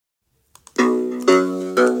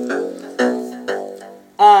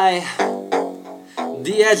Ай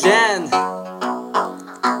DLN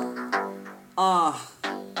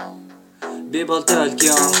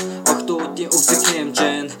dlndolgion октоодын ugzug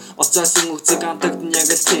хэмжээ оцоосон ugzug амтагдсан яг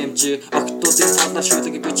л хэмжээ октоодын талаар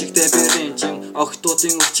шүлэг бичигтэй бэрэнчин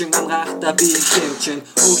октоодын өвчин хамгаахта би хэмжээ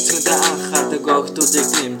ugzugдаа анхаардаг октоодыг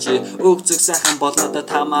хэмжээ ugzug сайхан болоод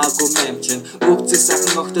тамаагүй мэмчин ugzug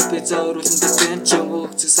сайхан октод би зөөрүүлэн бэнчин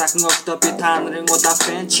ugzug сайхан октод би та нарын удаа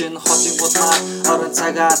бэнчин хотын булмаа орон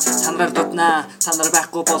цагаар танараар дутнаа танар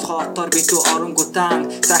байхгүй болох отоор би түү оронгутан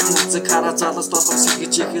сайхан ugzug хараа залаас толгой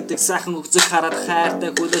сэлгэж ихэдэг сайхан ugzug хараад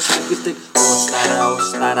хайртай хүлээж өгдөг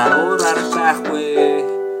уучлаарай өөр арга байхгүй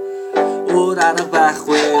өөр арга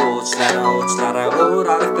байхгүй уучлаарай өөр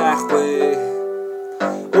арга байхгүй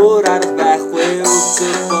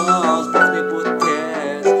ugzug бол бурхны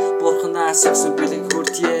бүтээл бурхнаас өгсөн бэлэг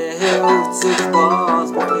хүртээ ugzug бол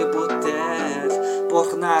бурхны бүтээл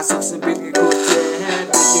бурхнаас өгсөн бэлэг хүртээ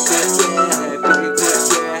бэлэг хүртээ ай бэлэг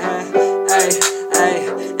хүртээ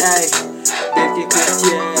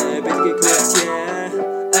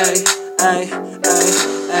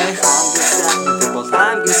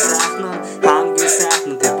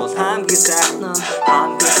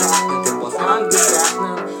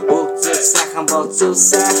ugzug сайхан бол зөв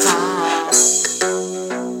сайхан